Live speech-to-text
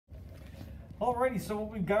Alrighty, so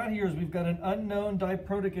what we've got here is we've got an unknown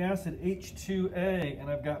diprotic acid, H2A, and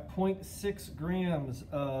I've got 0.6 grams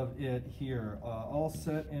of it here, all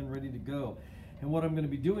set and ready to go. And what I'm going to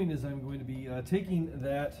be doing is I'm going to be taking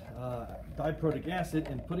that diprotic acid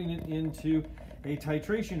and putting it into a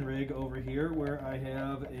titration rig over here where I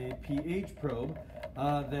have a pH probe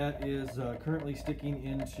that is currently sticking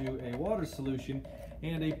into a water solution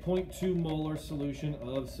and a 0.2 molar solution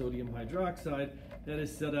of sodium hydroxide that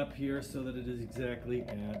is set up here so that it is exactly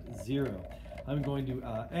at 0. I'm going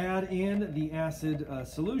to add in the acid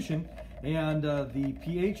solution, and the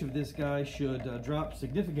pH of this guy should drop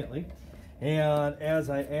significantly. And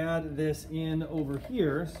as I add this in over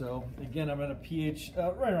here, so again I'm at a pH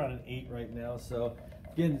right around an 8 right now, so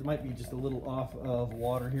again it might be just a little off of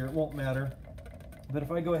water here, it won't matter. But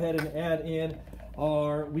if I go ahead and add in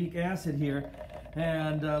our weak acid here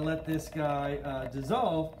and let this guy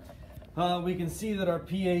dissolve, we can see that our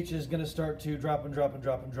pH is going to start to drop and drop and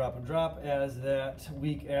drop and drop and drop as that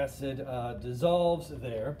weak acid dissolves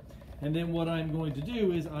there. And then what I'm going to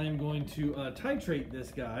do is I'm going to titrate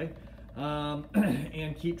this guy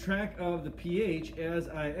and keep track of the pH as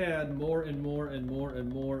I add more and more and more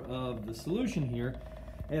and more of the solution here.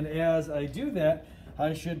 And as I do that,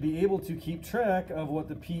 I should be able to keep track of what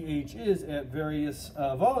the pH is at various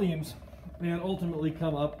volumes and ultimately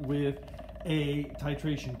come up with a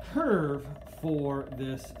titration curve for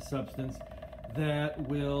this substance that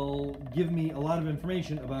will give me a lot of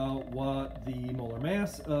information about what the molar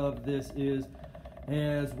mass of this is,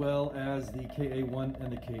 as well as the Ka1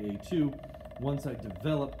 and the Ka2 once I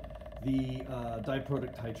develop the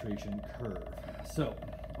diprotic titration curve. So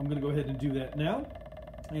I'm going to go ahead and do that now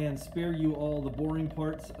and spare you all the boring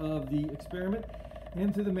parts of the experiment,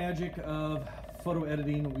 and through the magic of photo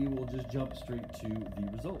editing we will just jump straight to the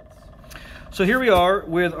results. So here we are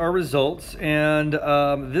with our results, and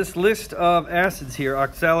this list of acids here,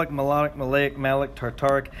 oxalic, malonic, maleic, malic,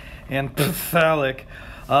 tartaric, and phthalic,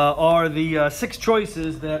 are the 6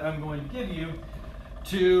 choices that I'm going to give you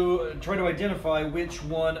to try to identify which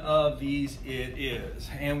one of these it is.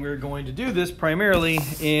 And we're going to do this primarily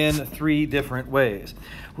in 3 different ways.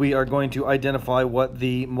 We are going to identify what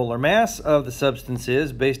the molar mass of the substance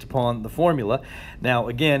is based upon the formula. Now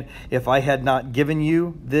again, if I had not given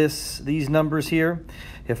you these numbers here,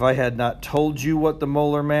 if I had not told you what the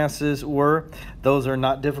molar masses were, those are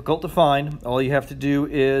not difficult to find. All you have to do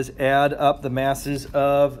is add up the masses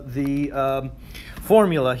of the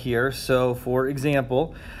formula here. So for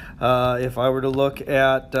example, if I were to look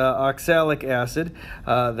at oxalic acid,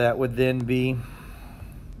 that would then be,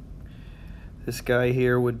 this guy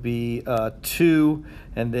here would be 2,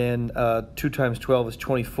 and then 2 times 12 is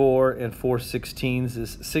 24, and 4 16ths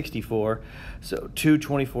is 64. So 2,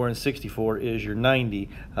 24, and 64 is your 90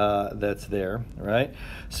 that's there, right?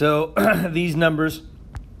 So these numbers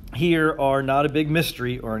here are not a big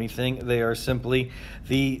mystery or anything. They are simply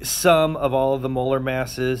the sum of all of the molar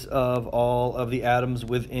masses of all of the atoms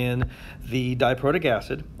within the diprotic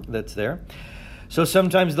acid that's there. So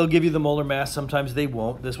sometimes they'll give you the molar mass, sometimes they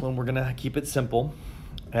won't. This one we're going to keep it simple.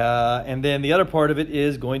 And then the other part of it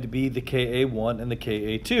is going to be the Ka1 and the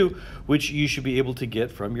Ka2, which you should be able to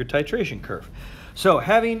get from your titration curve. So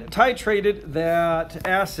having titrated that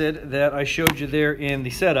acid that I showed you there in the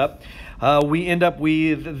setup, we end up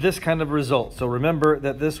with this kind of result. So remember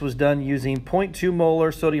that this was done using 0.2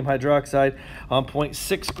 molar sodium hydroxide on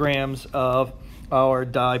 0.6 grams of our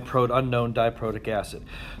unknown diprotic acid.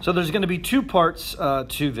 So there's going to be 2 parts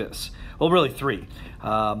to this. Well, really 3.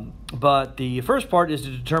 But the first part is to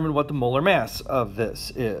determine what the molar mass of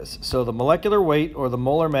this is. So the molecular weight, or the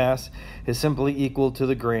molar mass, is simply equal to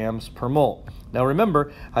the grams per mole. Now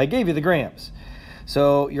remember, I gave you the grams.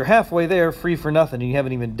 So you're halfway there, free for nothing, and you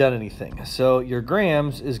haven't even done anything. So your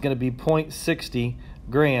grams is going to be 0.60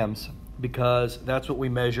 grams because that's what we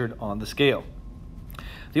measured on the scale.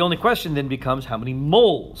 The only question then becomes how many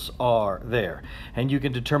moles are there. And you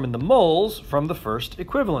can determine the moles from the first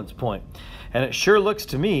equivalence point. And it sure looks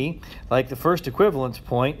to me like the first equivalence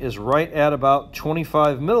point is right at about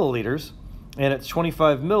 25 milliliters, and it's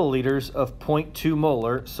 25 milliliters of 0.2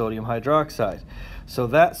 molar sodium hydroxide. So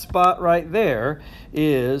that spot right there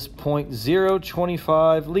is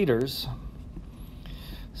 0.025 liters.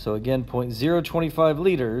 So again, 0.025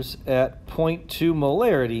 liters at 0.2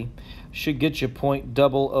 molarity should get you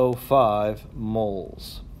 0.005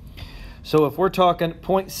 moles. So if we're talking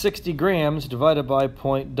 0.60 grams divided by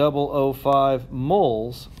 0.005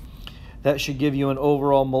 moles, that should give you an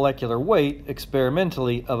overall molecular weight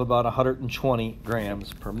experimentally of about 120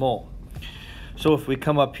 grams per mole. So if we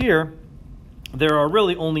come up here there are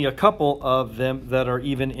really only a couple of them that are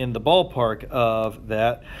even in the ballpark of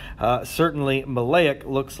that. Certainly maleic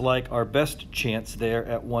looks like our best chance there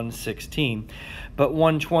at 116. But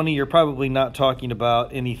 120, you're probably not talking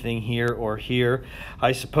about anything here or here.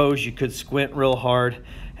 I suppose you could squint real hard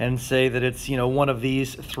and say that it's, you know, one of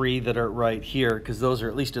these three that are right here, because those are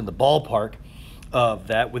at least in the ballpark of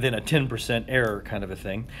that, within a 10% error kind of a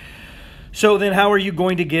thing. So then how are you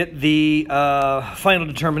going to get the final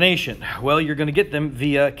determination? Well, you're going to get them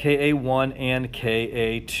via Ka1 and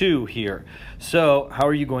Ka2 here. So how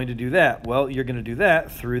are you going to do that? Well, you're going to do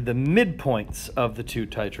that through the midpoints of the two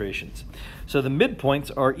titrations. So the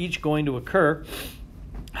midpoints are each going to occur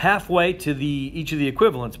halfway to each of the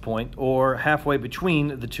equivalence point, or halfway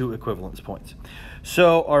between the two equivalence points.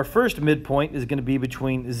 So our first midpoint is going to be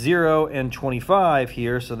between 0 and 25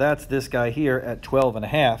 here. So that's this guy here at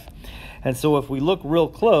 12.5. And so if we look real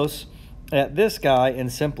close at this guy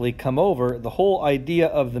and simply come over, the whole idea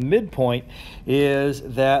of the midpoint is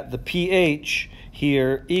that the pH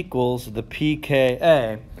here equals the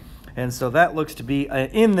pKa. And so that looks to be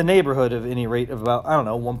in the neighborhood of any rate of about, I don't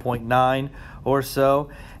know, 1.9 or so.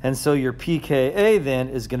 And so your pKa then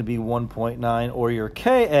is going to be 1.9, or your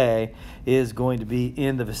Ka is going to be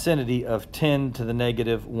in the vicinity of 10 to the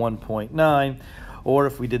negative 1.9. Or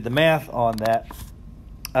if we did the math on that,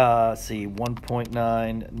 see,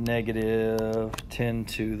 1.9 negative 10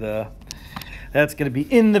 to the, that's going to be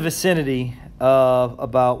in the vicinity of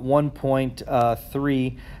about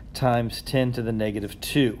 1.3 times 10 to the negative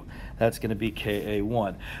 2. That's going to be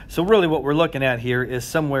Ka1. So really what we're looking at here is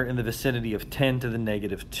somewhere in the vicinity of 10 to the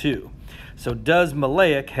negative 2. So does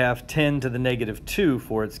maleic have 10 to the negative 2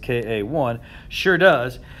 for its Ka1? Sure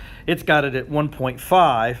does. It's got it at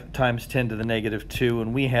 1.5 times 10 to the negative 2,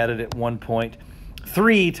 and we had it at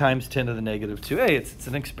 1.3 times 10 to the negative 2. Hey, it's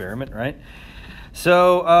an experiment, right?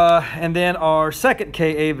 So, and then our second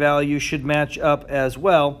Ka value should match up as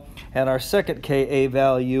well. And our second Ka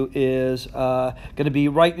value is going to be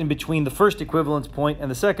right in between the first equivalence point and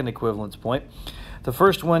the second equivalence point. The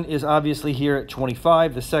first one is obviously here at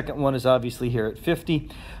 25. The second one is obviously here at 50.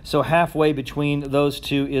 So halfway between those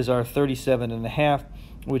two is our 37.5,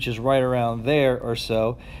 which is right around there or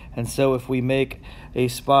so. And so if we make a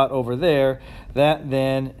spot over there, that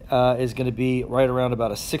then is going to be right around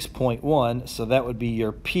about a 6.1. So that would be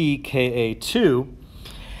your pKa2.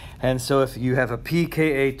 And so if you have a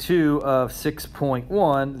pKa2 of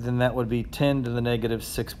 6.1, then that would be 10 to the negative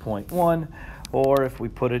 6.1. Or if we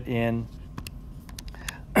put it in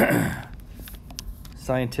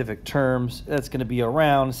scientific terms, that's going to be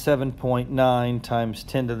around 7.9 times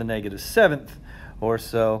 10 to the negative 7th or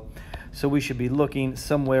so. So we should be looking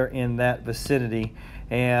somewhere in that vicinity.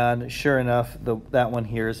 And sure enough, that one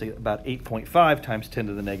here is about 8.5 times 10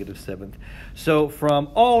 to the negative 7th. So from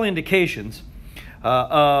all indications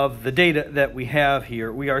of the data that we have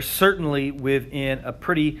here, we are certainly within a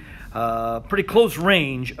pretty close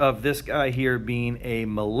range of this guy here being a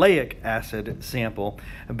maleic acid sample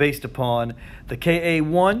based upon the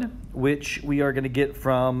Ka1, which we are going to get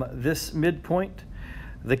from this midpoint,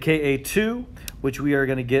 the Ka2, which we are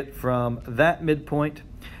going to get from that midpoint,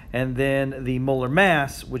 and then the molar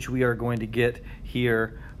mass, which we are going to get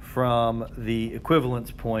here from the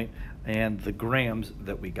equivalence point and the grams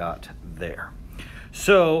that we got there.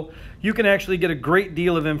 So you can actually get a great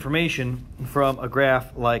deal of information from a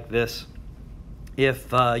graph like this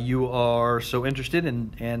if you are so interested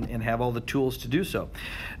and have all the tools to do so.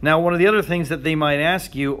 Now, one of the other things that they might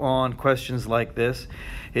ask you on questions like this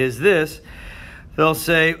is this. They'll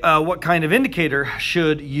say, what kind of indicator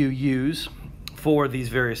should you use for these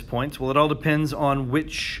various points? Well, it all depends on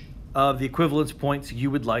which of the equivalence points you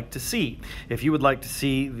would like to see. If you would like to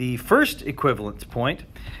see the first equivalence point,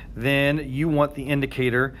 then you want the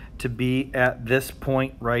indicator to be at this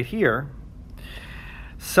point right here.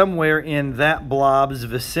 Somewhere in that blob's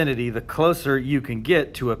vicinity, the closer you can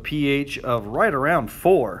get to a pH of right around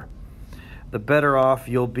 4, the better off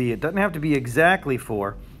you'll be. It doesn't have to be exactly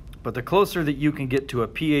 4, but the closer that you can get to a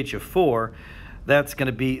pH of 4, that's going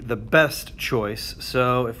to be the best choice.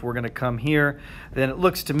 So if we're going to come here, then it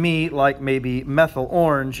looks to me like maybe methyl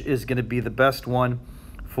orange is going to be the best one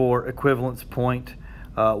for equivalence point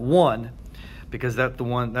 1, because that's the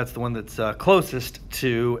one that's closest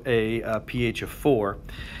to a pH of 4.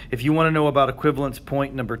 If you want to know about equivalence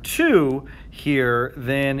point number 2 here,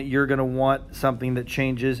 then you're going to want something that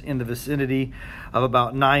changes in the vicinity of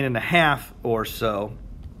about 9.5 or so.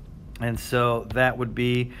 And so that would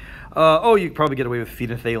be, oh, you could probably get away with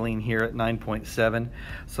phenolphthalein here at 9.7.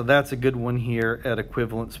 So that's a good one here at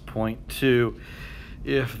equivalence point 2,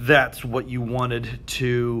 if that's what you wanted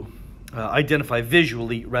to identify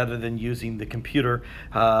visually rather than using the computer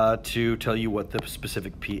to tell you what the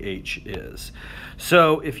specific pH is.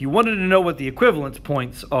 So if you wanted to know what the equivalence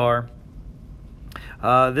points are,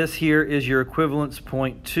 this here is your equivalence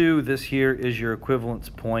point 2, this here is your equivalence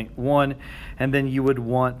point 1, and then you would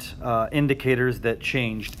want indicators that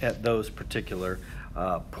changed at those particular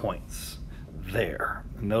points there.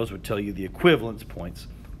 And those would tell you the equivalence points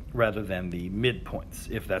rather than the midpoints,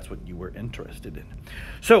 if that's what you were interested in.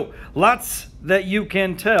 So lots that you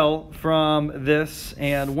can tell from this,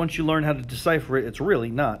 and once you learn how to decipher it, it's really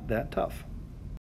not that tough.